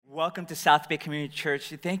Welcome to South Bay Community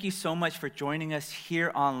Church. Thank you so much for joining us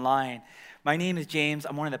here online. My name is James.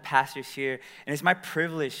 I'm one of the pastors here, and it's my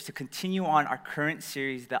privilege to continue on our current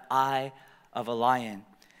series, The Eye of a Lion.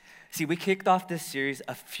 See, we kicked off this series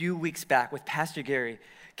a few weeks back with Pastor Gary,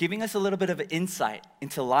 giving us a little bit of an insight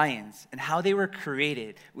into lions and how they were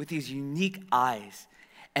created with these unique eyes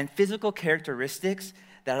and physical characteristics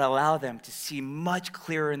that allow them to see much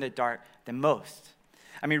clearer in the dark than most.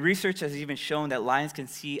 I mean, research has even shown that lions can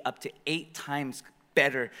see up to 8 times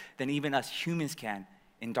better than even us humans can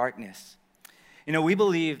in darkness. You know, we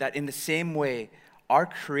believe that in the same way, our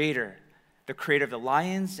Creator, the Creator of the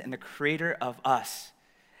lions and the Creator of us,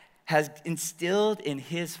 has instilled in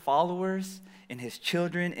His followers, in His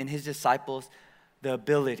children, in His disciples, the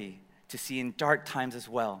ability to see in dark times as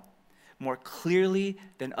well, more clearly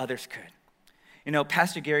than others could. You know,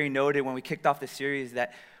 Pastor Gary noted when we kicked off the series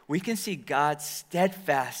that we can see God's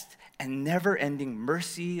steadfast and never-ending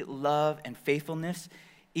mercy, love, and faithfulness,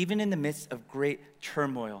 even in the midst of great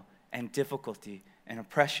turmoil and difficulty and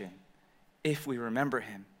oppression, if we remember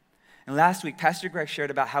Him. And last week, Pastor Greg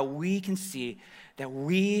shared about how we can see that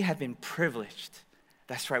we have been privileged.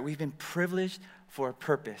 That's right, we've been privileged for a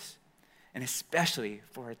purpose, and especially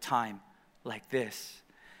for a time like this.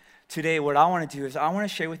 Today, what I want to do is I want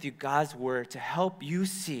to share with you God's word to help you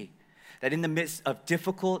see that in the midst of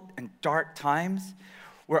difficult and dark times,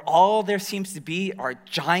 where all there seems to be are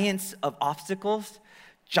giants of obstacles,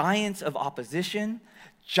 giants of opposition,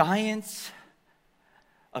 giants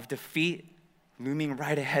of defeat looming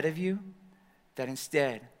right ahead of you, that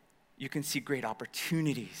instead you can see great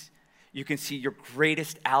opportunities. You can see your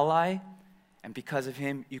greatest ally, and because of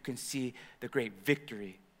Him, you can see the great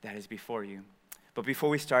victory that is before you. But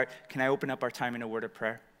before we start, can I open up our time in a word of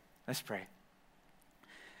prayer? Let's pray.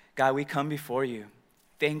 God, we come before you,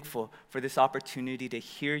 thankful for this opportunity to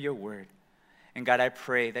hear your word. And God, I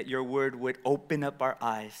pray that your word would open up our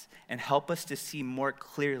eyes and help us to see more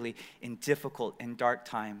clearly in difficult and dark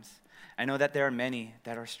times. I know that there are many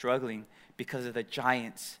that are struggling because of the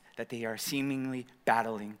giants that they are seemingly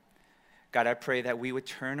battling. God, I pray that we would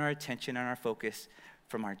turn our attention and our focus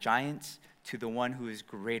from our giants to the one who is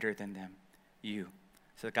greater than them, you.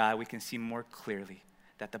 So God, we can see more clearly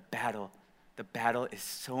that the battle is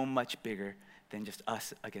so much bigger than just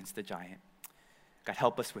us against the giant. God,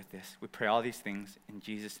 help us with this. We pray all these things in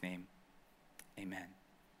Jesus' name. Amen.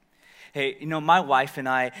 Hey, you know, my wife and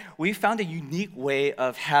I, we found a unique way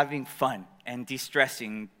of having fun and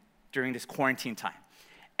de-stressing during this quarantine time,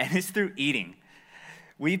 and it's through eating.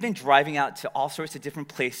 We've been driving out to all sorts of different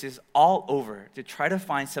places all over to try to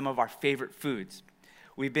find some of our favorite foods.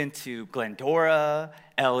 We've been to Glendora,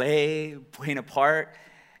 LA, Buena Park,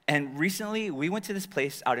 and recently we went to this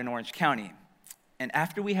place out in Orange County. And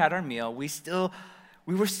after we had our meal, we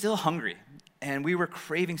were still hungry, and we were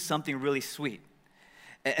craving something really sweet.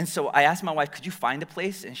 And so I asked my wife, could you find a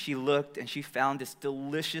place? And she looked, and she found this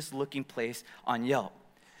delicious-looking place on Yelp.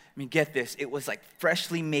 I mean, get this, it was like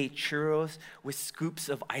freshly made churros with scoops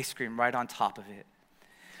of ice cream right on top of it.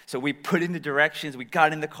 So we put in the directions, we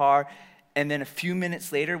got in the car, and then a few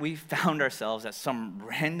minutes later, we found ourselves at some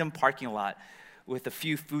random parking lot with a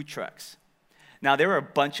few food trucks. Now, there were a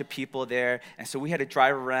bunch of people there, and so we had to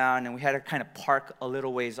drive around, and we had to kind of park a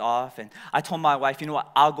little ways off. And I told my wife, you know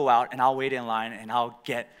what, I'll go out, and I'll wait in line, and I'll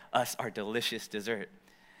get us our delicious dessert.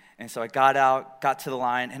 And so I got out, got to the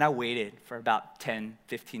line, and I waited for about 10,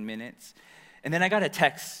 15 minutes. And then I got a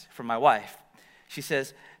text from my wife. She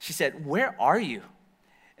said, where are you?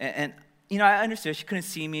 And you know, I understood she couldn't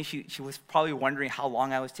see me. She was probably wondering how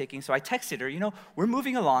long I was taking. So I texted her, you know, we're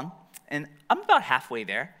moving along, and I'm about halfway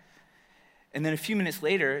there. And then a few minutes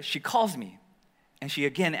later, she calls me, and she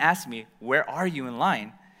again asked me, where are you in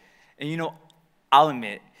line? And you know, I'll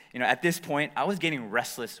admit, you know, at this point, I was getting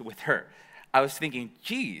restless with her. I was thinking,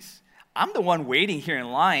 geez, I'm the one waiting here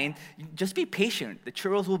in line. Just be patient. The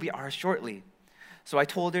churros will be ours shortly. So I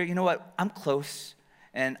told her, you know what, I'm close,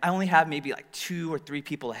 and I only have maybe like 2 or 3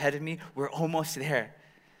 people ahead of me. We're almost there.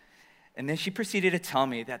 And then she proceeded to tell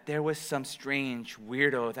me that there was some strange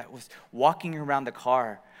weirdo that was walking around the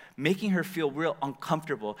car, making her feel real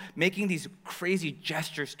uncomfortable, making these crazy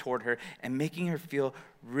gestures toward her, and making her feel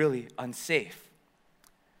really unsafe.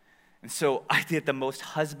 And so I did the most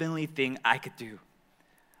husbandly thing I could do.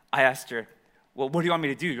 I asked her, well, what do you want me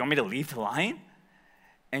to do? You want me to leave the line?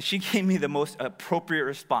 And she gave me the most appropriate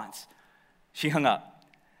response. She hung up.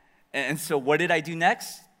 And so what did I do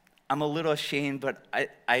next? I'm a little ashamed, but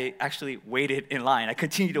I actually waited in line. I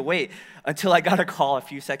continued to wait until I got a call a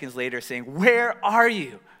few seconds later saying, where are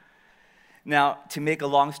you? Now, to make a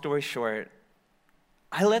long story short,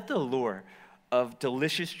 I let the lure of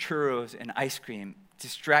delicious churros and ice cream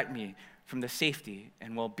distract me from the safety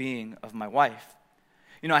and well-being of my wife.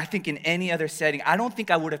 I think in any other setting, I don't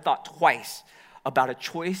think I would have thought twice about a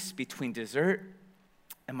choice between dessert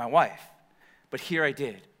and my wife. But here I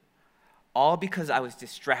did, all because I was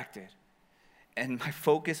distracted and my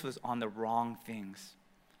focus was on the wrong things.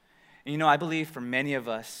 And I believe for many of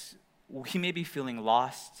us, we may be feeling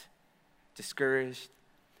lost, discouraged,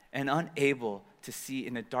 and unable to see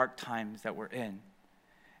in the dark times that we're in.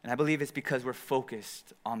 And I believe it's because we're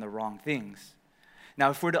focused on the wrong things. Now,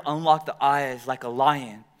 if we're to unlock the eyes like a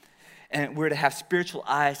lion, and we're to have spiritual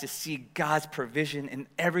eyes to see God's provision in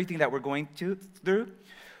everything that we're going through,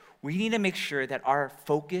 we need to make sure that our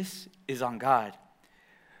focus is on God.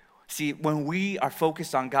 See, when we are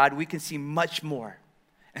focused on God, we can see much more.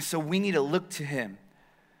 And so we need to look to Him.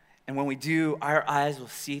 And when we do, our eyes will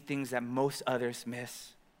see things that most others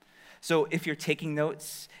miss. So if you're taking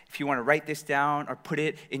notes, if you want to write this down or put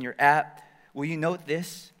it in your app, will you note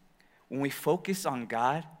this? When we focus on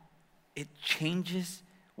God, it changes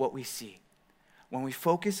what we see. When we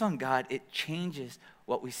focus on God, it changes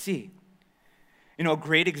what we see. A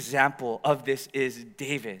great example of this is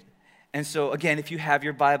David. And so again, if you have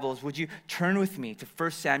your Bibles, would you turn with me to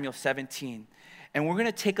 1 Samuel 17? And we're going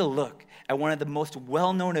to take a look at one of the most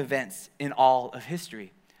well-known events in all of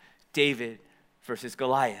history, David versus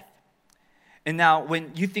Goliath. And now,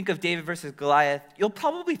 when you think of David versus Goliath, you'll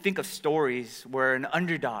probably think of stories where an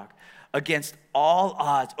underdog against all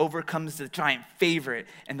odds overcomes the giant favorite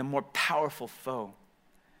and the more powerful foe.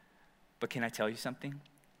 But can I tell you something?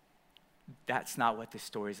 That's not what this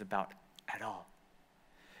story is about at all.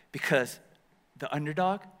 Because the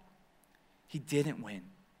underdog, he didn't win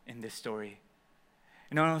in this story.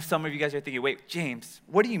 I know some of you guys are thinking, wait, James,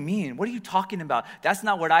 what do you mean? What are you talking about? That's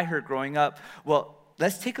not what I heard growing up. Well,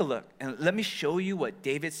 let's take a look, and let me show you what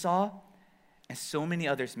David saw and so many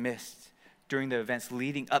others missed during the events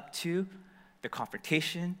leading up to the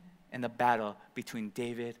confrontation and the battle between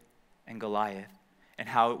David and Goliath, and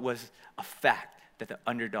how it was a fact that the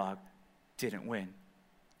underdog didn't win.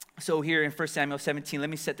 So here in 1 Samuel 17, let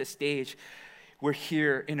me set the stage. We're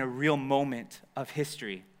here in a real moment of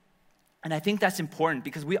history. And I think that's important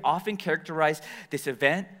because we often characterize this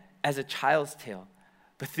event as a child's tale.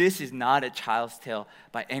 But this is not a child's tale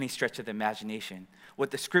by any stretch of the imagination.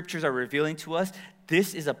 What the scriptures are revealing to us,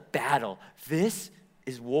 this is a battle. This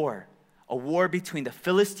is war. A war between the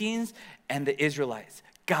Philistines and the Israelites,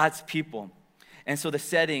 God's people. And so the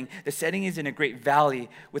setting is in a great valley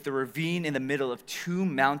with a ravine in the middle of two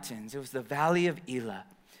mountains. It was the valley of Elah.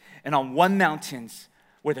 And on one mountain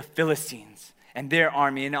were the Philistines and their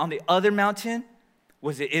army. And on the other mountain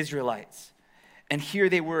was the Israelites. And here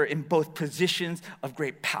they were in both positions of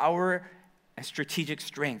great power and strategic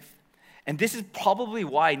strength. And this is probably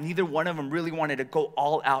why neither one of them really wanted to go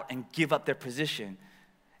all out and give up their position.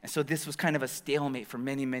 And so this was kind of a stalemate for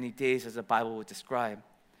many, many days, as the Bible would describe.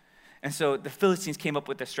 And so the Philistines came up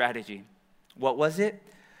with a strategy. What was it?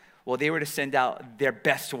 Well, they were to send out their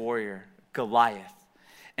best warrior, Goliath.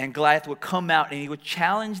 And Goliath would come out and he would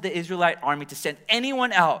challenge the Israelite army to send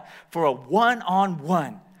anyone out for a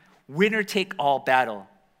one-on-one, winner-take-all battle.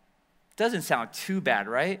 Doesn't sound too bad,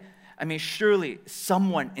 right? I mean, surely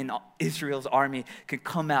someone in Israel's army could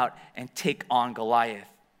come out and take on Goliath.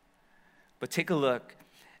 But take a look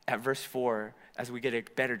at verse 4 as we get a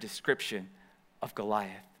better description of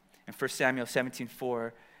Goliath. In 1 Samuel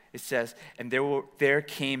 17:4, it says, and there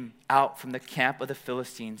came out from the camp of the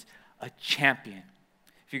Philistines a champion.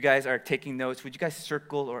 If you guys are taking notes, would you guys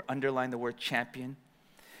circle or underline the word champion?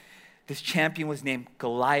 This champion was named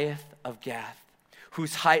Goliath of Gath,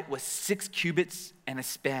 whose height was 6 cubits and a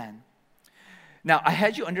span. Now, I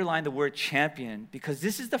had you underline the word champion because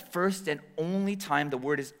this is the first and only time the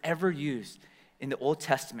word is ever used in the Old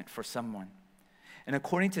Testament for someone. And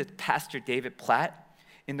according to Pastor David Platt,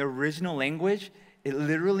 in the original language, it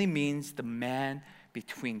literally means the man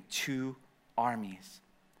between two armies.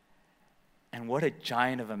 And what a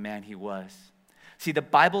giant of a man he was. See, the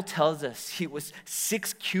Bible tells us he was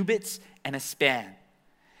 6 cubits and a span.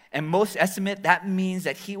 And most estimate that means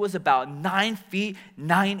that he was about 9 feet,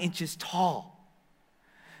 9 inches tall.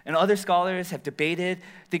 And other scholars have debated,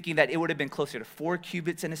 thinking that it would have been closer to 4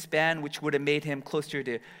 cubits and a span, which would have made him closer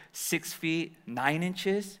to 6 feet, 9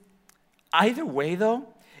 inches. Either way, though,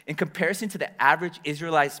 in comparison to the average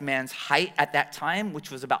Israelite man's height at that time, which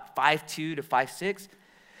was about 5'2" to 5'6",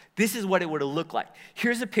 this is what it would have looked like.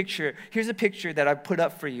 Here's a picture that I put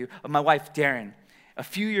up for you of my wife, Darren. A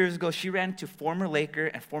few years ago, she ran into former Laker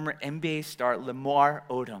and former NBA star Lamar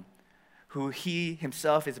Odom, who he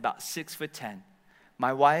himself is about 6'10".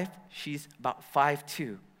 My wife, she's about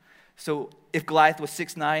 5'2". So if Goliath was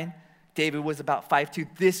 6'9", David was about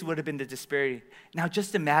 5'2". This would have been the disparity. Now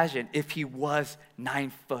just imagine if he was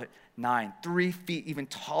 9'9", 3 feet even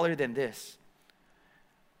taller than this.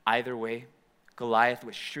 Either way, Goliath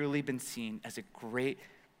was surely been seen as a great,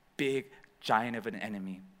 big giant of an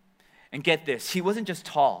enemy. And get this, he wasn't just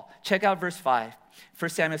tall. Check out verse 5. 1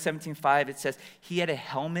 Samuel 17:5, it says, he had a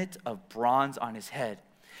helmet of bronze on his head,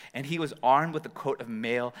 and he was armed with a coat of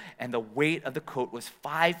mail, and the weight of the coat was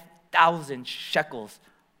 5,000 shekels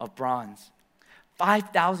of bronze.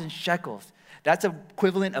 5,000 shekels. That's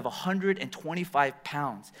equivalent of 125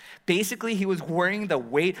 pounds. Basically, he was wearing the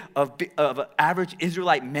weight of an average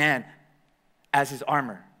Israelite man as his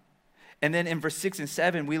armor. And then in verse 6 and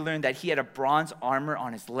 7, we learn that he had a bronze armor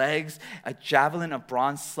on his legs, a javelin of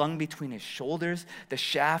bronze slung between his shoulders. The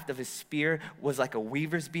shaft of his spear was like a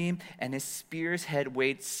weaver's beam, and his spear's head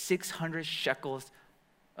weighed 600 shekels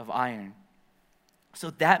of iron.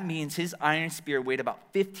 So that means his iron spear weighed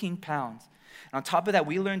about 15 pounds. And on top of that,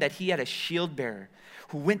 we learned that he had a shield bearer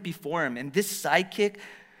who went before him. And this sidekick,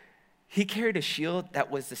 he carried a shield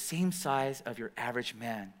that was the same size of your average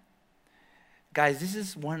man. Guys, this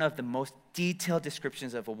is one of the most detailed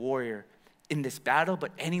descriptions of a warrior in this battle,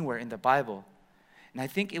 but anywhere in the Bible. And I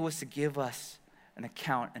think it was to give us an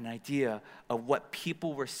account, an idea of what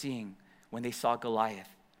people were seeing when they saw Goliath,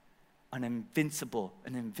 an invincible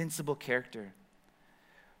character.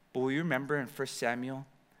 But will you remember in 1 Samuel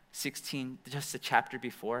 16, just a chapter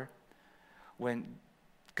before, when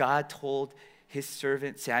God told his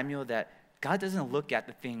servant Samuel that God doesn't look at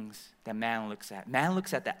the things that man looks at. Man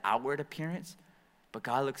looks at the outward appearance, but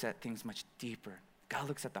God looks at things much deeper. God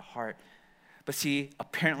looks at the heart. But see,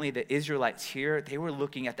 apparently the Israelites here, they were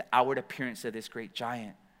looking at the outward appearance of this great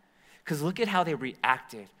giant. Because look at how they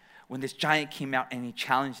reacted when this giant came out and he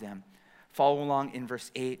challenged them. Follow along in verse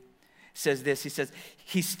 8. It says this, he says,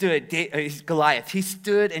 Goliath, he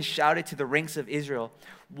stood and shouted to the ranks of Israel,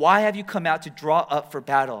 "Why have you come out to draw up for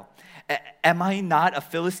battle? Am I not a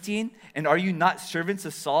Philistine, and are you not servants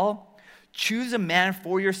of Saul? Choose a man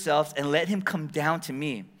for yourselves and let him come down to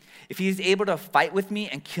me. If he is able to fight with me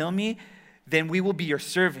and kill me, then we will be your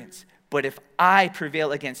servants. But if I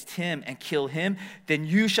prevail against him and kill him, then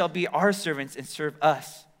you shall be our servants and serve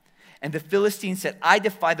us." And the Philistine said, "I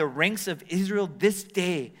defy the ranks of Israel this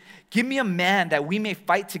day. Give me a man that we may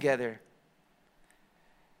fight together."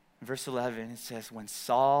 In verse 11, it says, when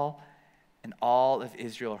Saul and all of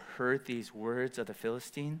Israel heard these words of the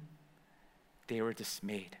Philistine, they were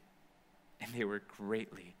dismayed and they were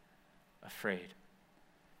greatly afraid.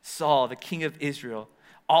 Saul, the king of Israel,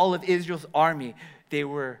 all of Israel's army, they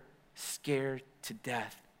were scared to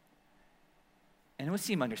death. And it would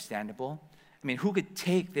seem understandable. I mean, who could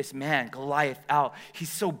take this man, Goliath, out?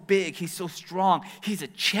 He's so big, he's so strong, he's a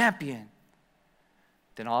champion.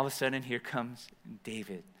 Then all of a sudden, here comes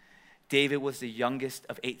David. David was the youngest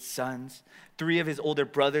of 8 sons. 3 of his older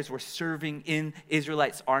brothers were serving in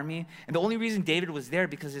Israelites' army. And the only reason David was there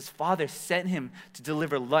because his father sent him to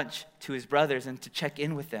deliver lunch to his brothers and to check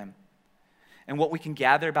in with them. And what we can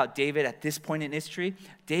gather about David at this point in history,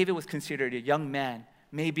 David was considered a young man,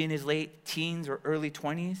 maybe in his late teens or early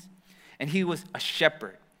 20s. And he was a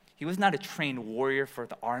shepherd. He was not a trained warrior for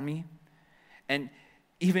the army. And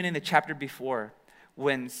even in the chapter before,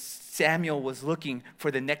 when Samuel was looking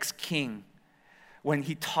for the next king, when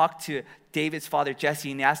he talked to David's father,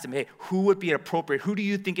 Jesse, and asked him, "Hey, who would be appropriate? Who do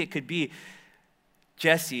you think it could be?"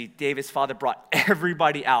 Jesse, David's father, brought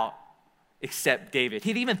everybody out except David.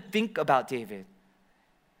 He didn't even think about David.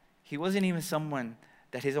 He wasn't even someone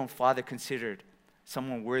that his own father considered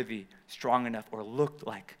someone worthy, strong enough, or looked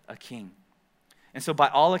like a king. And so by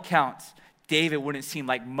all accounts, David wouldn't seem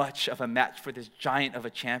like much of a match for this giant of a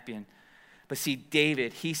champion. But see,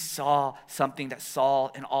 David, he saw something that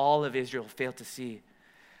Saul and all of Israel failed to see.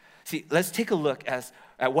 See, let's take a look at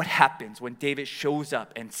what happens when David shows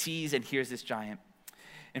up and sees and hears this giant.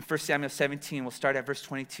 In 1 Samuel 17, we'll start at verse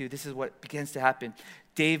 22. This is what begins to happen.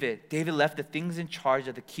 David left the things in charge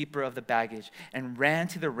of the keeper of the baggage and ran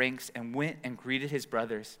to the ranks and went and greeted his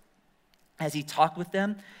brothers. As he talked with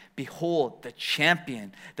them, behold, the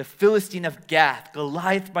champion, the Philistine of Gath,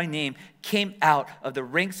 Goliath by name, came out of the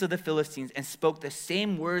ranks of the Philistines and spoke the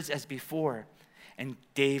same words as before. And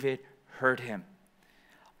David heard him.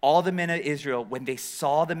 All the men of Israel, when they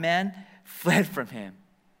saw the man, fled from him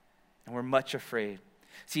and were much afraid.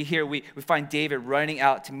 See, here we find David running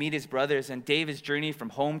out to meet his brothers, and David's journey from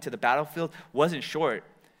home to the battlefield wasn't short.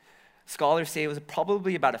 Scholars say it was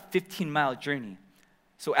probably about a 15-mile journey.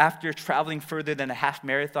 So after traveling further than a half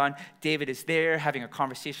marathon, David is there having a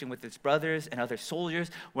conversation with his brothers and other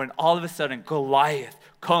soldiers when all of a sudden Goliath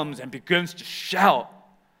comes and begins to shout.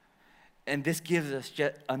 And this gives us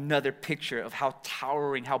yet another picture of how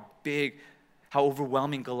towering, how big, how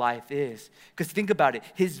overwhelming Goliath is. Because think about it,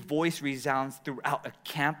 his voice resounds throughout a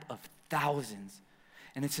camp of thousands.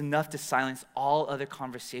 And it's enough to silence all other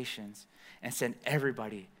conversations and send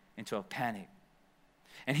everybody into a panic.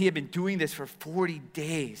 And he had been doing this for 40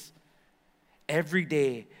 days. Every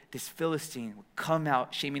day, this Philistine would come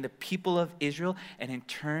out shaming the people of Israel and in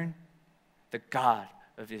turn, the God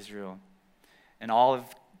of Israel. And all of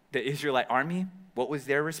the Israelite army, what was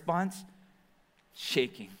their response?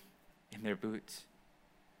 Shaking in their boots.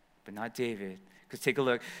 But not David. Because take a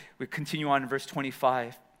look. We continue on in verse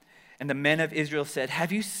 25. And the men of Israel said,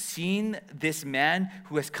 have you seen this man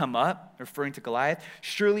who has come up? Referring to Goliath.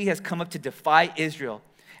 Surely he has come up to defy Israel.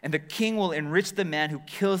 And the king will enrich the man who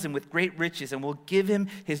kills him with great riches and will give him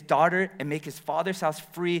his daughter and make his father's house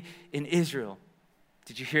free in Israel.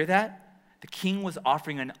 Did you hear that? The king was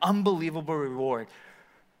offering an unbelievable reward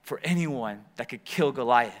for anyone that could kill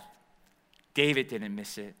Goliath. David didn't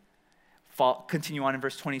miss it. Continue on in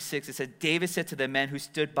verse 26. It said, David said to the men who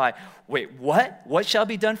stood by, wait, what? What shall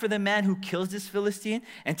be done for the man who kills this Philistine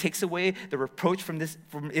and takes away the reproach from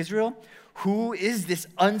Israel? Who is this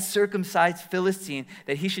uncircumcised Philistine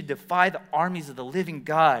that he should defy the armies of the living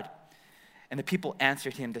God? And the people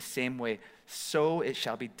answered him the same way, so it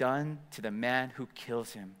shall be done to the man who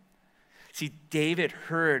kills him. See, David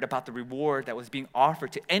heard about the reward that was being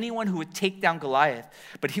offered to anyone who would take down Goliath,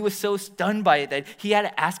 but he was so stunned by it that he had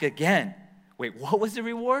to ask again, wait, what was the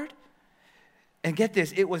reward? And get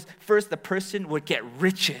this, it was first the person would get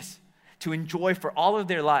riches to enjoy for all of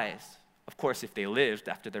their lives. Of course, if they lived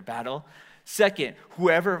after their battle. Second,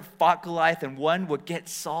 whoever fought Goliath and won would get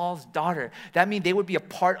Saul's daughter. That means they would be a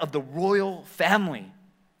part of the royal family.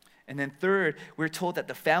 And then third, we're told that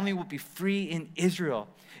the family would be free in Israel.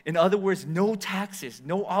 In other words, no taxes,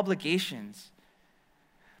 no obligations.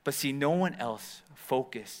 But see, no one else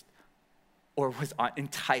focused or was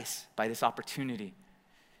enticed by this opportunity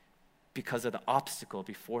because of the obstacle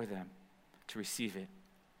before them to receive it,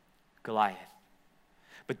 Goliath.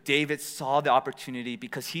 But David saw the opportunity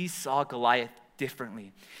because he saw Goliath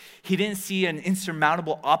differently. He didn't see an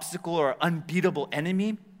insurmountable obstacle or unbeatable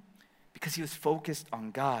enemy because he was focused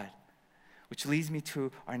on God. Which leads me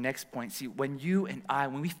to our next point. See, when you and I,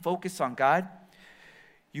 when we focus on God,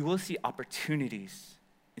 you will see opportunities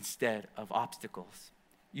instead of obstacles.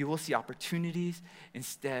 You will see opportunities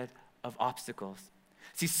instead of obstacles.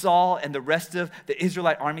 See, Saul and the rest of the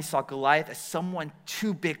Israelite army saw Goliath as someone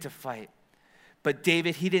too big to fight. But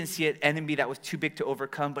David, he didn't see an enemy that was too big to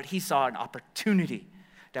overcome, but he saw an opportunity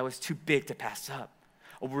that was too big to pass up.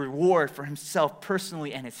 A reward for himself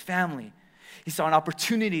personally and his family. He saw an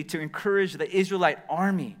opportunity to encourage the Israelite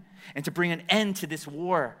army and to bring an end to this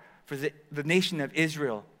war for the nation of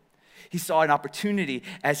Israel. He saw an opportunity,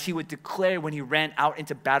 as he would declare when he ran out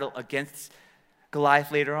into battle against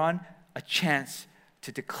Goliath later on, a chance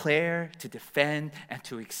to declare, to defend, and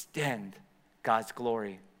to extend God's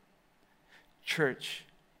glory. Church,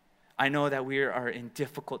 I know that we are in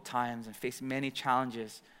difficult times and face many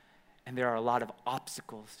challenges, and there are a lot of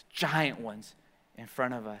obstacles, giant ones, in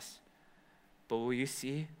front of us. But will you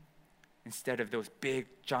see, instead of those big,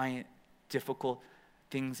 giant, difficult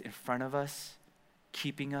things in front of us,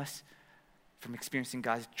 keeping us from experiencing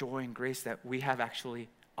God's joy and grace, that we have actually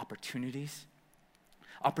opportunities?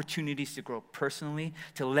 Opportunities to grow personally,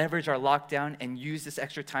 to leverage our lockdown and use this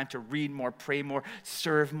extra time to read more, pray more,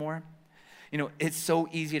 serve more. You know, it's so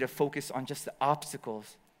easy to focus on just the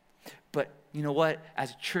obstacles. But you know what?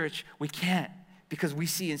 As a church, we can't. Because we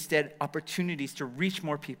see instead opportunities to reach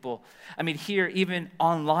more people. I mean, here, even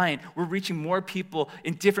online, we're reaching more people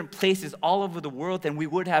in different places all over the world than we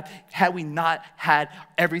would have had we not had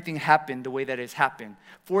everything happen the way that it's happened.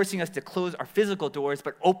 Forcing us to close our physical doors,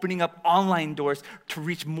 but opening up online doors to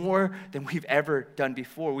reach more than we've ever done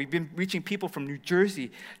before. We've been reaching people from New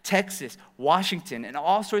Jersey, Texas, Washington, and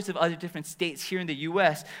all sorts of other different states here in the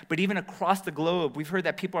U.S., but even across the globe. We've heard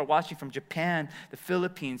that people are watching from Japan, the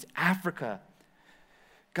Philippines, Africa.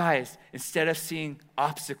 Guys, instead of seeing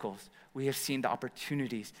obstacles, we have seen the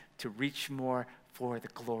opportunities to reach more for the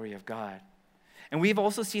glory of God. And we've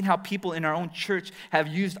also seen how people in our own church have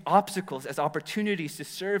used obstacles as opportunities to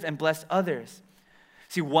serve and bless others.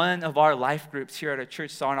 See, one of our life groups here at our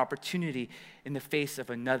church saw an opportunity in the face of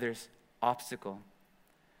another's obstacle.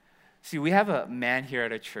 See, we have a man here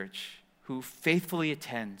at our church who faithfully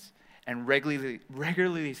attends and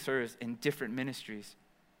regularly serves in different ministries.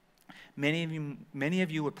 Many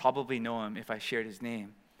of you would probably know him if I shared his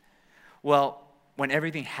name. Well, when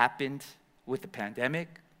everything happened with the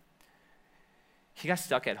pandemic, he got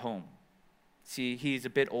stuck at home. See, he's a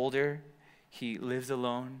bit older. He lives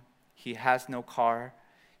alone. He has no car.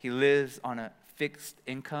 He lives on a fixed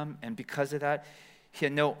income, and because of that, he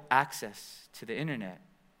had no access to the internet.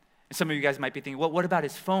 And some of you guys might be thinking, well, what about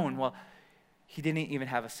his phone? Well, he didn't even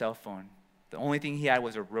have a cell phone. The only thing he had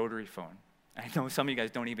was a rotary phone. I know some of you guys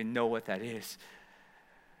don't even know what that is.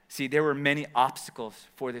 See, there were many obstacles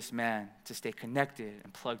for this man to stay connected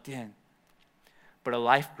and plugged in. But a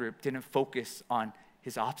life group didn't focus on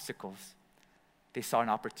his obstacles. They saw an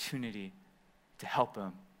opportunity to help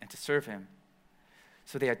him and to serve him.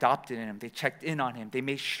 So they adopted him. They checked in on him. They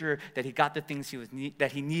made sure that he got the things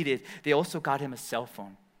that he needed. They also got him a cell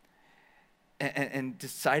phone and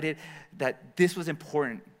decided that this was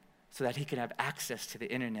important so that he could have access to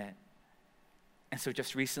the internet. And so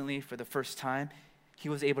just recently, for the first time, he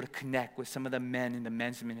was able to connect with some of the men in the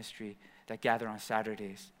men's ministry that gather on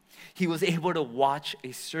Saturdays. He was able to watch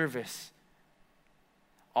a service,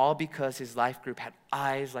 all because his life group had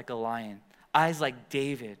eyes like a lion, eyes like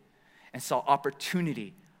David, and saw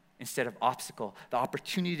opportunity instead of obstacle, the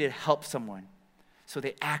opportunity to help someone. So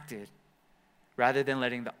they acted rather than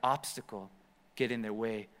letting the obstacle get in their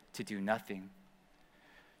way to do nothing.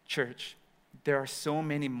 Church, there are so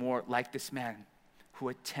many more like this man who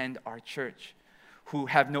attend our church, who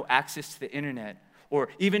have no access to the internet, or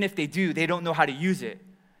even if they do, they don't know how to use it.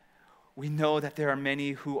 We know that there are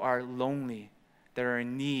many who are lonely, that are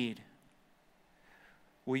in need.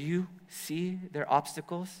 Will you see their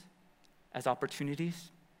obstacles as opportunities?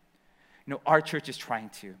 You know, our church is trying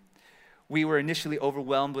to. We were initially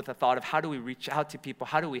overwhelmed with the thought of how do we reach out to people?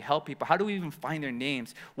 How do we help people? How do we even find their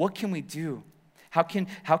names? What can we do? How can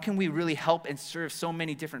we really help and serve so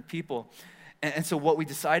many different people? And so what we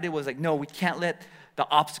decided was like, no, we can't let the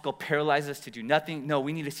obstacle paralyze us to do nothing. No,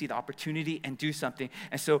 we need to see the opportunity and do something.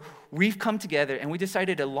 And so we've come together and we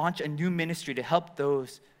decided to launch a new ministry to help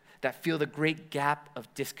those that feel the great gap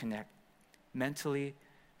of disconnect, mentally,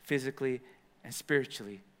 physically, and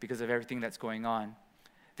spiritually, because of everything that's going on.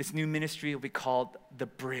 This new ministry will be called The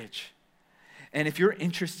Bridge. And if you're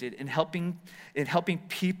interested in helping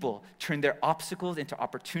people turn their obstacles into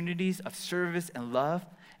opportunities of service and love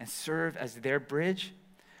and serve as their bridge,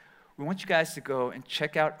 we want you guys to go and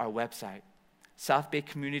check out our website,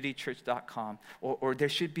 southbaycommunitychurch.com, or there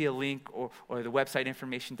should be a link or the website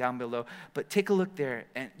information down below. But take a look there,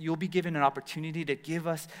 and you'll be given an opportunity to give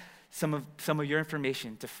us some of your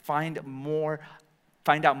information to find out more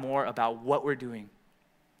about what we're doing.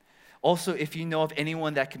 Also, if you know of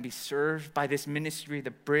anyone that can be served by this ministry, The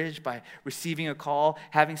Bridge, by receiving a call,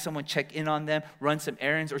 having someone check in on them, run some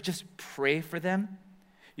errands, or just pray for them,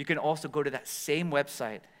 you can also go to that same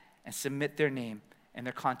website and submit their name and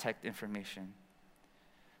their contact information.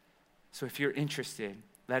 So if you're interested,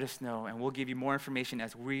 let us know, and we'll give you more information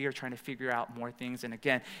as we are trying to figure out more things. And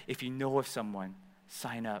again, if you know of someone,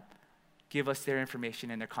 sign up. Give us their information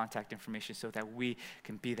and their contact information so that we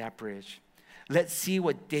can be that bridge. Let's see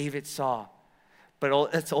what David saw, but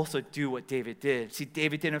let's also do what David did. See,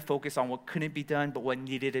 David didn't focus on what couldn't be done, but what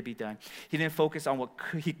needed to be done. He didn't focus on what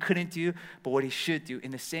he couldn't do, but what he should do.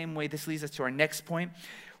 In the same way, this leads us to our next point.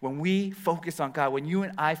 When we focus on God, when you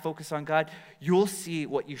and I focus on God, you'll see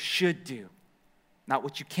what you should do, not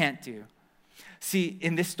what you can't do. See,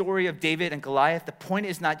 in this story of David and Goliath, the point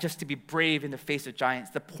is not just to be brave in the face of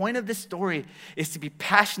giants. The point of this story is to be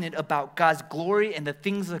passionate about God's glory and the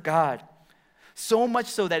things of God. So much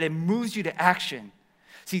so that it moves you to action.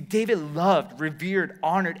 See, David loved, revered,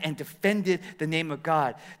 honored, and defended the name of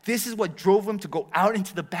God. This is what drove him to go out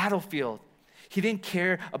into the battlefield. He didn't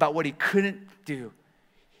care about what he couldn't do.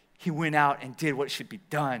 He went out and did what should be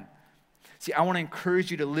done. See, I want to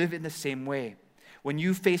encourage you to live in the same way. When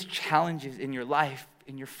you face challenges in your life,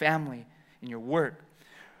 in your family, in your work,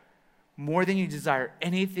 more than you desire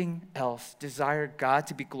anything else, desire God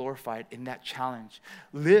to be glorified in that challenge.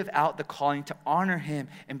 Live out the calling to honor Him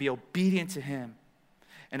and be obedient to Him.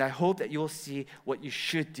 And I hope that you'll see what you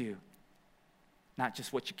should do, not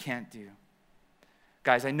just what you can't do.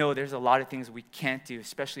 Guys, I know there's a lot of things we can't do,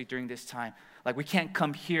 especially during this time. Like we can't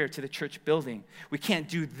come here to the church building. We can't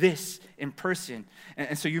do this in person.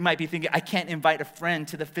 And so you might be thinking, I can't invite a friend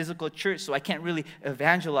to the physical church, so I can't really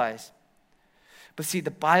evangelize. But see,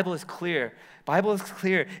 the Bible is clear.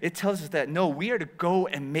 It tells us that, no, we are to go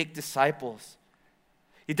and make disciples.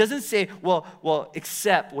 It doesn't say, well,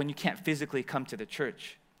 except when you can't physically come to the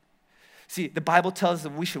church. See, the Bible tells us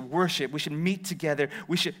that we should worship, we should meet together,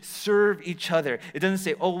 we should serve each other. It doesn't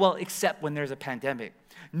say, except when there's a pandemic.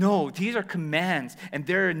 No, these are commands, and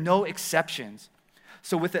there are no exceptions.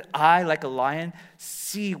 So with an eye like a lion,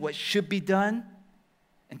 see what should be done,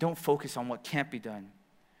 and don't focus on what can't be done.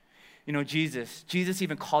 You know, Jesus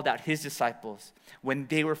even called out his disciples when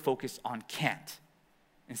they were focused on can't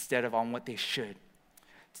instead of on what they should.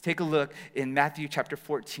 Let's take a look in Matthew chapter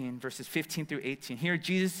 14, verses 15 through 18. Here,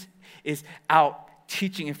 Jesus is out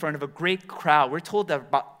teaching in front of a great crowd. We're told that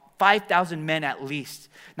about 5,000 men at least,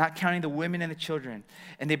 not counting the women and the children.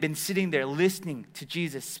 And they've been sitting there listening to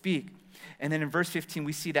Jesus speak. And then in verse 15,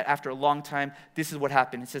 we see that after a long time, this is what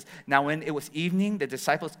happened. It says, now when it was evening, the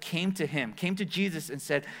disciples came to Jesus and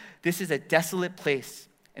said, this is a desolate place,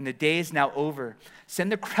 and the day is now over.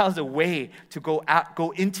 Send the crowds away to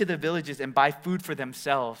go into the villages and buy food for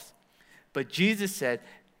themselves. But Jesus said,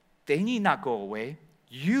 they need not go away.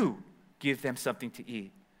 You give them something to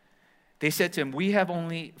eat. They said to him, we have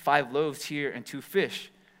only 5 loaves here and 2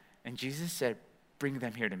 fish. And Jesus said, bring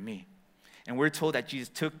them here to me. And we're told that Jesus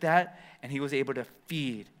took that and he was able to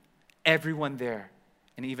feed everyone there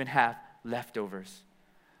and even have leftovers.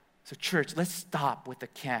 So church, let's stop with the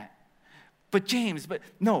can't. But James,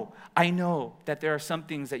 no, I know that there are some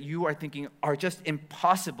things that you are thinking are just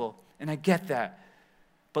impossible, and I get that.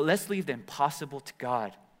 But let's leave the impossible to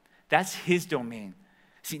God. That's his domain.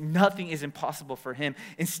 See, nothing is impossible for him.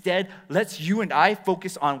 Instead, let's you and I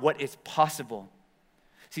focus on what is possible.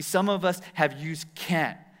 See, some of us have used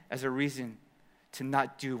can't as a reason to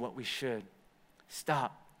not do what we should.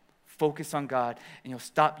 Stop. Focus on God, and you'll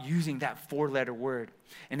stop using that 4-letter word.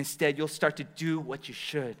 And instead, you'll start to do what you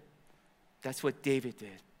should. That's what David did.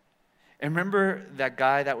 And remember that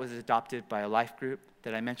guy that was adopted by a life group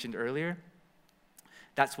that I mentioned earlier?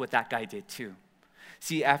 That's what that guy did too.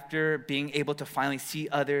 See, after being able to finally see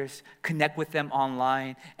others, connect with them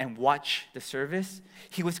online, and watch the service,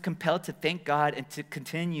 he was compelled to thank God and to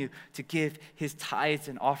continue to give his tithes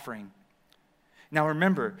and offering. Now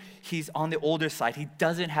remember, he's on the older side. He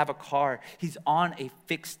doesn't have a car. He's on a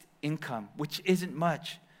fixed income, which isn't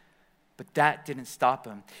much. But that didn't stop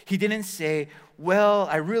him. He didn't say, well,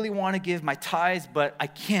 I really want to give my tithes, but I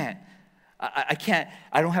can't. I can't.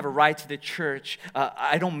 I don't have a ride to the church.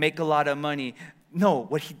 I don't make a lot of money. No,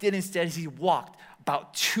 what he did instead is he walked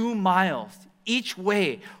about 2 miles each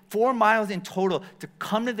way, 4 miles in total, to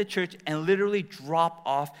come to the church and literally drop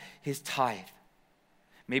off his tithe.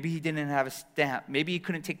 Maybe he didn't have a stamp. Maybe he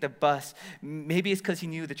couldn't take the bus. Maybe it's because he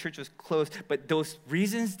knew the church was closed. But those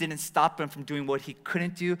reasons didn't stop him from doing what he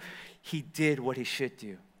couldn't do. He did what he should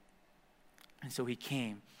do. And so he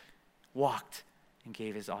came, walked, and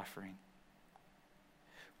gave his offering.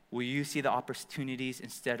 Will you see the opportunities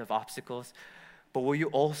instead of obstacles? But will you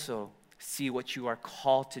also see what you are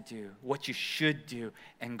called to do, what you should do,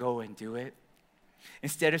 and go and do it?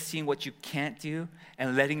 Instead of seeing what you can't do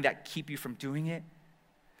and letting that keep you from doing it.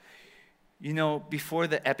 You know, before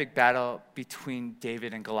the epic battle between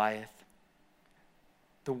David and Goliath,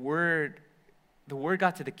 the word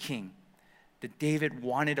got to the king that David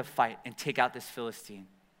wanted to fight and take out this Philistine.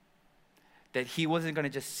 That he wasn't going to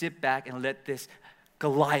just sit back and let this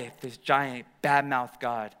Goliath, this giant, badmouth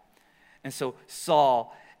God. And so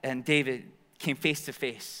Saul and David came face to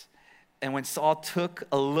face. And when Saul took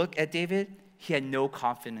a look at David, he had no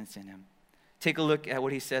confidence in him. Take a look at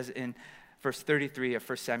what he says in verse 33 of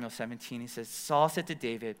 1 Samuel 17. He says, Saul said to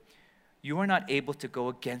David, you are not able to go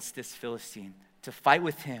against this Philistine, to fight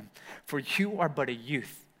with him, for you are but a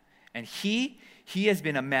youth. And he has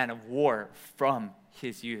been a man of war from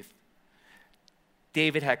his youth.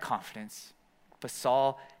 David had confidence, but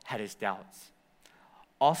Saul had his doubts.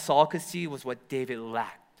 All Saul could see was what David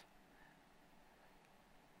lacked.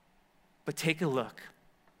 But take a look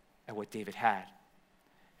at what David had.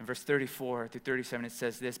 In verse 34 through 37, it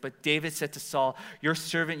says this, but David said to Saul, your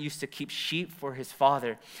servant used to keep sheep for his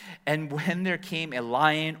father. And when there came a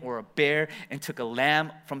lion or a bear and took a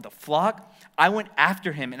lamb from the flock, I went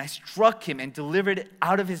after him and I struck him and delivered it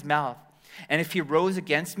out of his mouth. And if he rose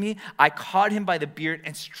against me, I caught him by the beard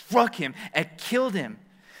and struck him and killed him.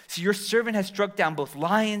 So your servant has struck down both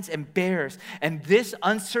lions and bears, and this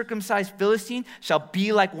uncircumcised Philistine shall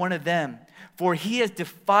be like one of them. For he has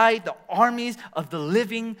defied the armies of the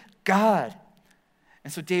living God.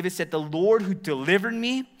 And so David said, the Lord who delivered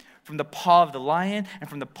me from the paw of the lion and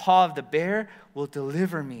from the paw of the bear will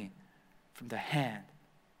deliver me from the hand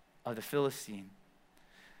of the Philistine.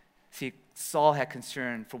 See, Saul had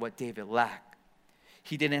concern for what David lacked.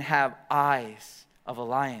 He didn't have eyes of a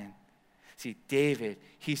lion. See, David,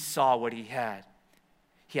 he saw what he had.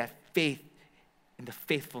 He had faith in the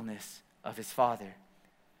faithfulness of his father.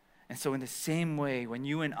 And so in the same way, when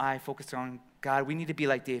you and I focus on God, we need to be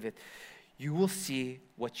like David. You will see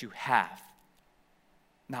what you have,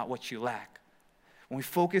 not what you lack. When we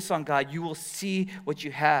focus on God, you will see what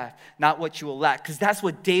you have, not what you will lack. Because that's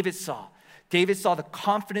what David saw. David saw the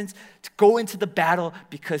confidence to go into the battle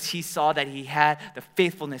because he saw that he had the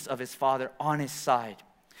faithfulness of his father on his side.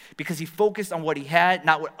 because he focused on what he had,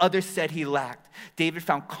 not what others said he lacked. David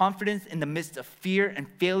found confidence in the midst of fear and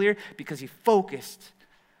failure because he focused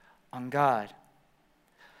on God.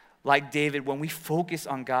 Like David, when we focus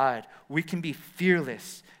on God, we can be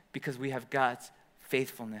fearless because we have God's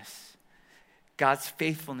faithfulness. God's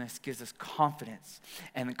faithfulness gives us confidence,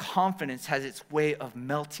 and confidence has its way of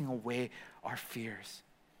melting away our fears.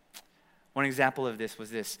 One example of this was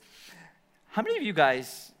this. How many of you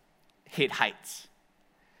guys hate heights?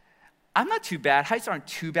 I'm not too bad. Heights aren't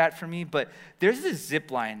too bad for me, but there's this zip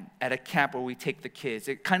line at a camp where we take the kids.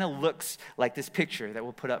 It kind of looks like this picture that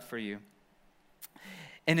we'll put up for you.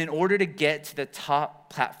 And in order to get to the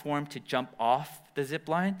top platform to jump off the zip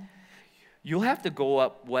line, you'll have to go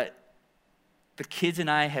up what the kids and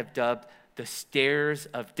I have dubbed the stairs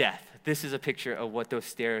of death. This is a picture of what those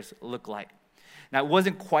stairs look like. Now, it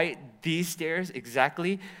wasn't quite these stairs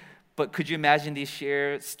exactly, but could you imagine these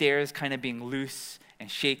stairs kind of being loose and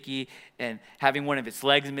shaky and having one of its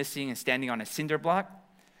legs missing and standing on a cinder block?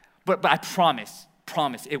 But I promise,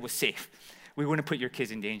 it was safe. We wouldn't put your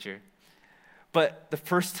kids in danger. But the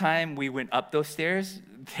first time we went up those stairs,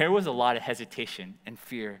 there was a lot of hesitation and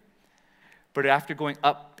fear. But after going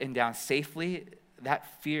up and down safely,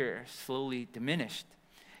 that fear slowly diminished.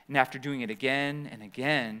 And after doing it again and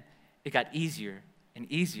again, it got easier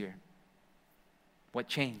and easier. What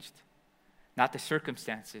changed? Not the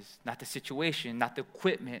circumstances, not the situation, not the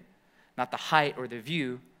equipment, not the height or the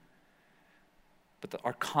view, but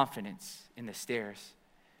our confidence in the stairs.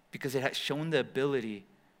 Because it had shown the ability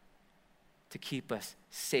to keep us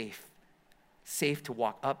safe to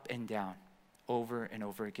walk up and down over and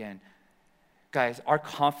over again. Guys, our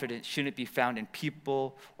confidence shouldn't be found in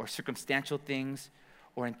people or circumstantial things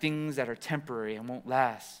or in things that are temporary and won't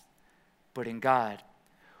last, but in God.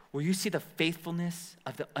 Will you see the faithfulness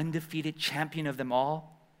of the undefeated champion of them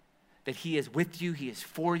all? That he is with you, he is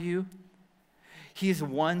for you. He is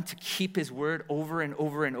one to keep his word over and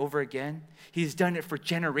over and over again. He has done it for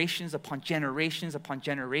generations upon generations upon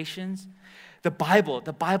generations. The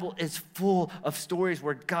Bible is full of stories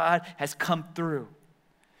where God has come through.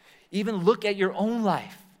 Even look at your own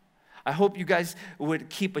life. I hope you guys would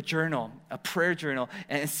keep a journal, a prayer journal,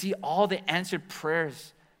 and see all the answered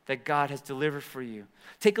prayers that God has delivered for you.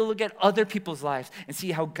 Take a look at other people's lives and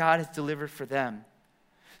see how God has delivered for them.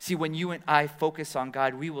 See, when you and I focus on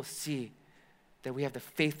God, we will see that we have the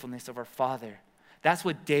faithfulness of our Father. That's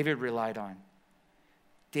what David relied on.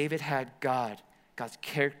 David had God's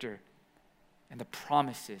character, and the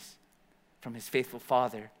promises from his faithful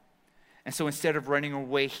Father. And so instead of running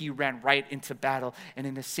away, he ran right into battle. And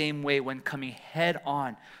in the same way, when coming head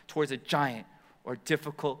on towards a giant or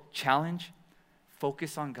difficult challenge,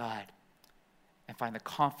 focus on God and find the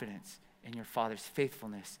confidence in your Father's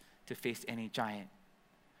faithfulness to face any giant.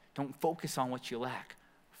 Don't focus on what you lack.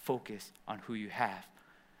 Focus on who you have.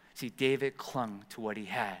 See, David clung to what he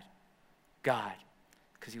had, God,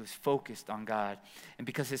 because he was focused on God. And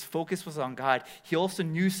because his focus was on God, he also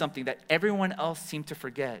knew something that everyone else seemed to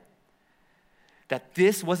forget, that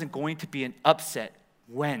this wasn't going to be an upset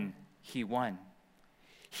when he won.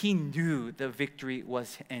 He knew the victory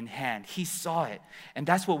was in hand. He saw it. And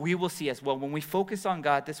that's what we will see as well. When we focus on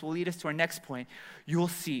God, this will lead us to our next point. You'll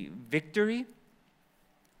see victory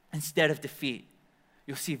instead of defeat.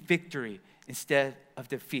 You'll see victory instead of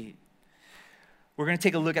defeat. We're going to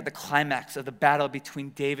take a look at the climax of the battle between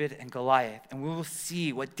David and Goliath, and we will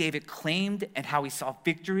see what David claimed and how he saw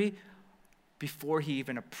victory before he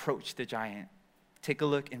even approached the giant. Take a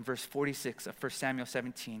look in verse 46 of 1 Samuel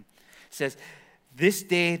 17. It says, "This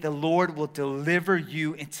day the Lord will deliver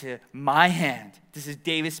you into my hand." This is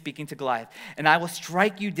David speaking to Goliath. "And I will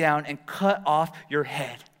strike you down and cut off your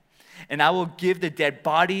head. And I will give the dead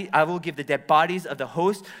bodies of the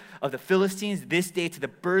host of the Philistines this day to the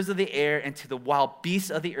birds of the air and to the wild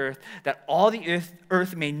beasts of the earth, that all the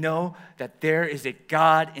earth may know that there is a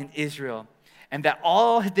God in Israel. And that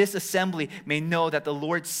all this assembly may know that the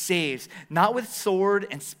Lord saves, not with sword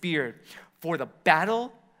and spear. For the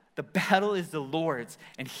battle is the Lord's,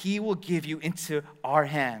 and he will give you into our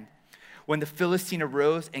hand." When the Philistine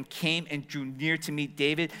arose and came and drew near to meet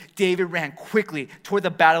David, David ran quickly toward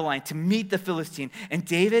the battle line to meet the Philistine. And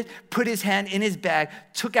David put his hand in his bag,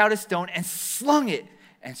 took out a stone, and slung it,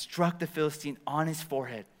 and struck the Philistine on his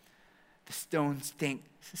forehead. The stone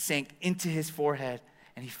sank into his forehead,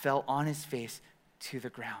 and he fell on his face to the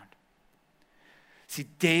ground. See,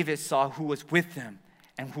 David saw who was with him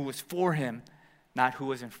and who was for him, not who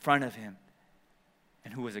was in front of him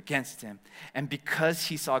and who was against him. And because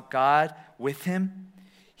he saw God with him,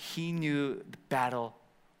 he knew the battle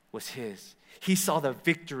was his. He saw the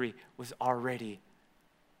victory was already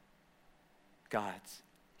God's.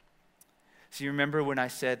 So you remember when I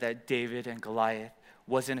said that David and Goliath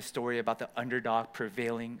wasn't a story about the underdog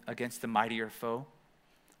prevailing against the mightier foe?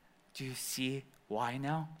 Do you see why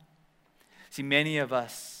now? See, many of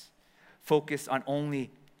us focus on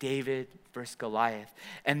only David versus Goliath.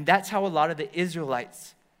 And that's how a lot of the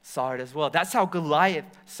Israelites saw it as well. That's how Goliath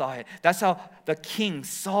saw it. That's how the king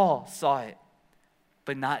Saul saw it.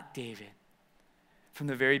 But not David. From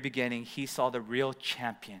the very beginning, he saw the real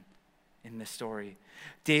champion in the story.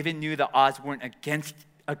 David knew the odds weren't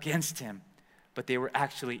against him, but they were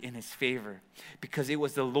actually in his favor because it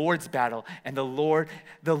was the Lord's battle and the Lord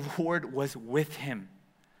was with him.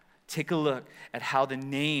 Take a look at how the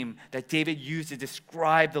name that David used to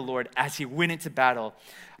describe the Lord as he went into battle.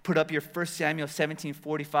 Put up your 1 Samuel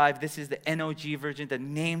 17:45. This is the NOG version, the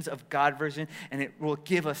names of God version, and it will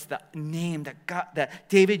give us the name that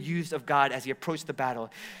David used of God as he approached the battle.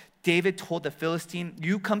 David told the Philistine,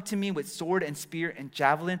 "You come to me with sword and spear and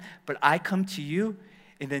javelin, but I come to you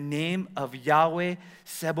in the name of Yahweh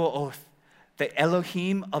Sebaoth, the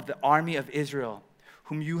Elohim of the army of Israel,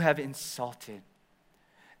 whom you have insulted."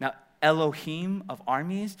 Now, Elohim of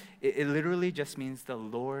armies, it literally just means the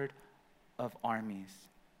Lord of armies.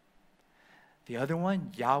 The other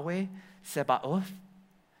one, Yahweh Sebaoth,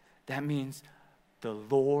 that means the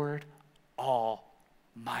Lord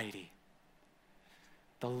Almighty.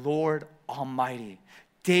 The Lord Almighty.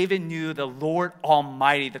 David knew the Lord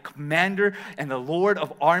Almighty, the commander and the Lord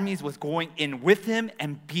of armies, was going in with him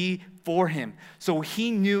and be for him. So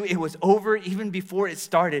he knew it was over even before it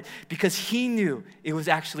started because he knew it was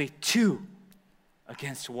actually 2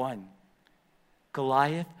 against 1.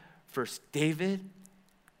 Goliath versus David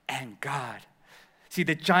and God. See,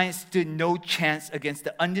 the giant stood no chance against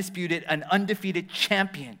the undisputed and undefeated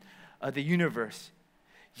champion of the universe,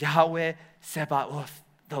 Yahweh Sebaoth,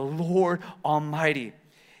 the Lord Almighty.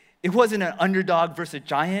 It wasn't an underdog versus a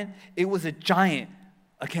giant. It was a giant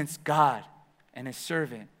against God and his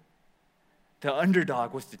servant. The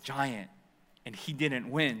underdog was the giant, and he didn't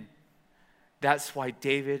win. That's why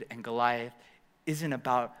David and Goliath isn't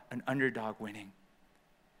about an underdog winning.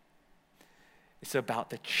 It's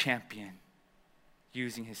about the champion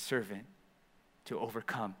using his servant to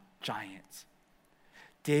overcome giants.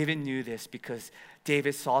 David knew this because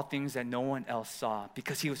David saw things that no one else saw,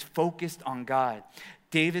 because he was focused on God.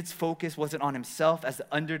 David's focus wasn't on himself as the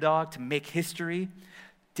underdog to make history.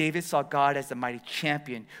 David saw God as the mighty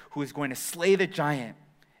champion who was going to slay the giant,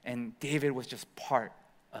 and David was just part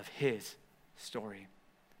of his story.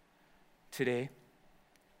 Today,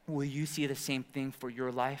 will you see the same thing for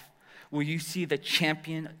your life? Will you see the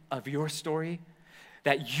champion of your story?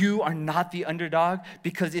 That you are not the underdog,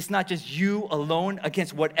 because it's not just you alone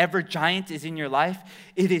against whatever giant is in your life.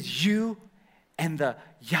 It is you and the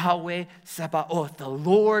Yahweh Sabaoth, the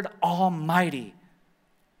Lord Almighty,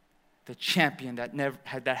 the champion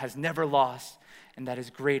that has never lost and that is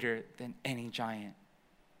greater than any giant.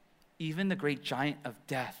 Even the great giant of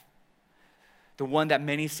death, the one that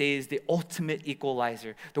many say is the ultimate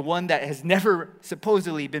equalizer, the one that has never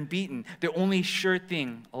supposedly been beaten, the only sure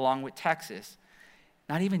thing along with Texas.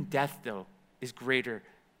 Not even death, though, is greater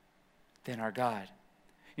than our God.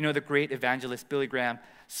 You know, the great evangelist Billy Graham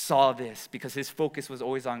saw this because his focus was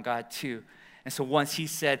always on God too. And so once he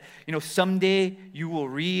said, someday you will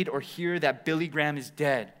read or hear that Billy Graham is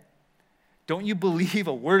dead. Don't you believe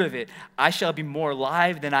a word of it. I shall be more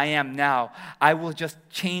alive than I am now. I will just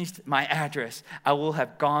change my address. I will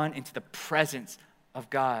have gone into the presence of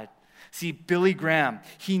God. See, Billy Graham,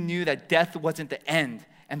 he knew that death wasn't the end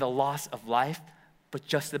and the loss of life, but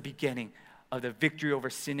just the beginning of the victory over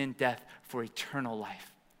sin and death for eternal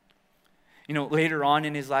life. Later on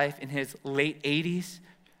in his life, in his late 80s,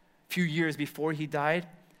 a few years before he died,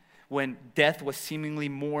 when death was seemingly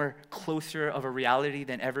more closer of a reality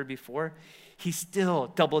than ever before, he still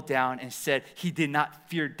doubled down and said he did not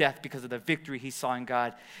fear death because of the victory he saw in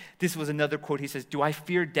God. This was another quote. He says, "Do I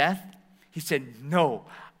fear death?" He said, "No,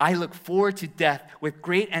 I look forward to death with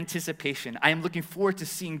great anticipation. I am looking forward to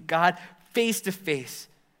seeing God face to face."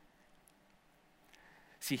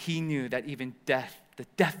 See, he knew that even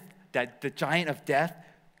that the giant of death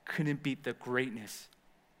couldn't beat the greatness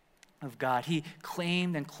of God. He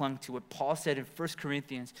claimed and clung to what Paul said in 1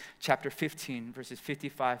 Corinthians chapter 15, verses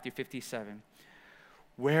 55 through 57.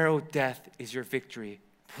 "Where, O death, is your victory?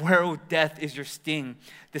 Where, O death, is your sting?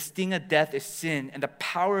 The sting of death is sin, and the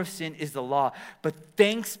power of sin is the law. But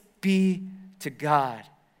thanks be to God.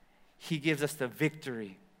 He gives us the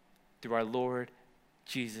victory through our Lord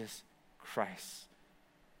Jesus Christ."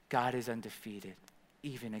 God is undefeated,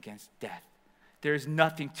 even against death. There is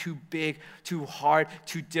nothing too big, too hard,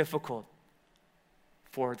 too difficult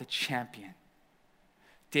for the champion.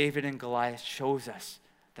 David and Goliath shows us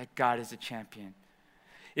that God is a champion.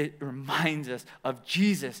 It reminds us of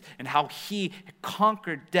Jesus and how he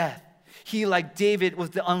conquered death. He, like David,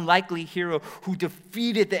 was the unlikely hero who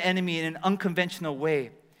defeated the enemy in an unconventional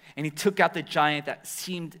way. And he took out the giant that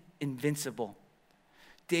seemed invincible.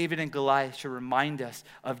 David and Goliath should remind us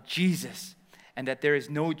of Jesus and that there is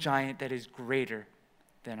no giant that is greater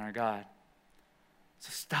than our God. So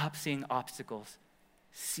stop seeing obstacles,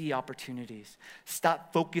 see opportunities.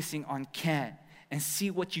 Stop focusing on can't and see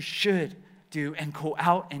what you should do and go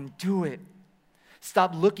out and do it.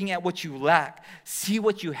 Stop looking at what you lack, see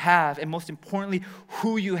what you have, and most importantly,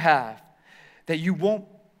 who you have. That you won't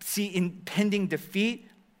see impending defeat,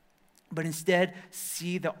 but instead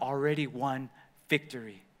see the already won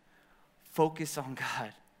victory. Focus on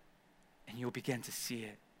God, and you'll begin to see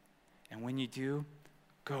it. And when you do,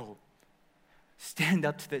 go. Stand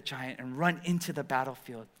up to the giant and run into the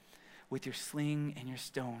battlefield with your sling and your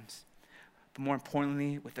stones. But more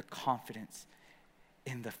importantly, with the confidence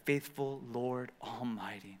in the faithful Lord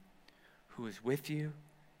Almighty, who is with you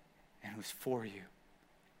and who's for you.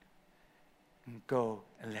 And go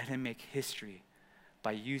and let him make history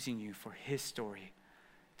by using you for his story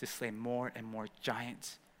to slay more and more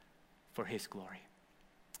giants for his glory.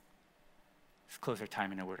 Let's close our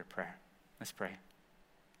time in a word of prayer. Let's pray.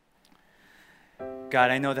 God,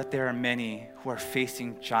 I know that there are many who are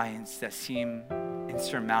facing giants that seem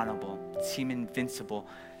insurmountable, seem invincible,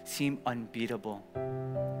 seem unbeatable.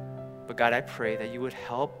 But God, I pray that you would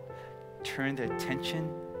help turn the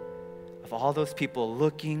attention of all those people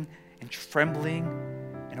looking and trembling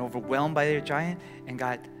and overwhelmed by their giant, and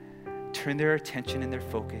God, turn their attention and their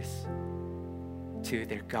focus to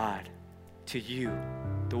their God, to you,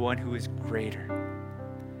 the one who is greater.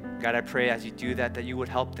 God, I pray as you do that, that you would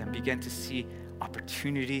help them begin to see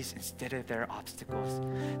opportunities instead of their obstacles.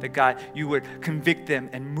 That God, you would convict them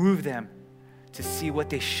and move them to see what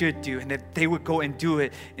they should do, and that they would go and do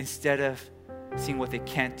it instead of seeing what they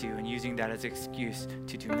can't do and using that as an excuse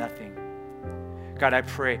to do nothing. God, I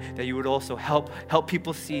pray that you would also help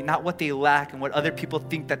people see not what they lack and what other people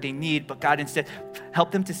think that they need, but God, instead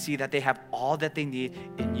help them to see that they have all that they need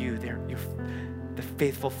in you. They're the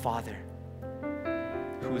faithful Father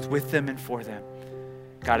who is with them and for them.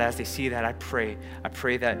 God, as they see that, I pray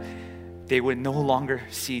that they would no longer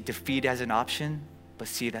see defeat as an option, but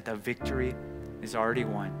see that the victory is already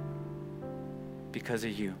won because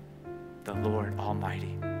of you, the Lord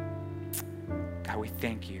Almighty. God, we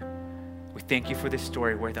thank you. We thank you for this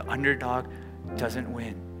story where the underdog doesn't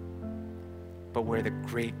win, but where the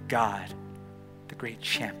great God, the great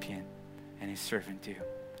champion, and his servant do.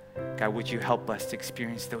 God, would you help us to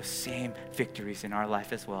experience those same victories in our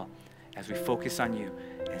life as well as we focus on you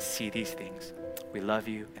and see these things. We love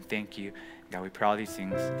you and thank you. God, we pray all these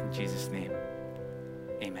things in Jesus' name.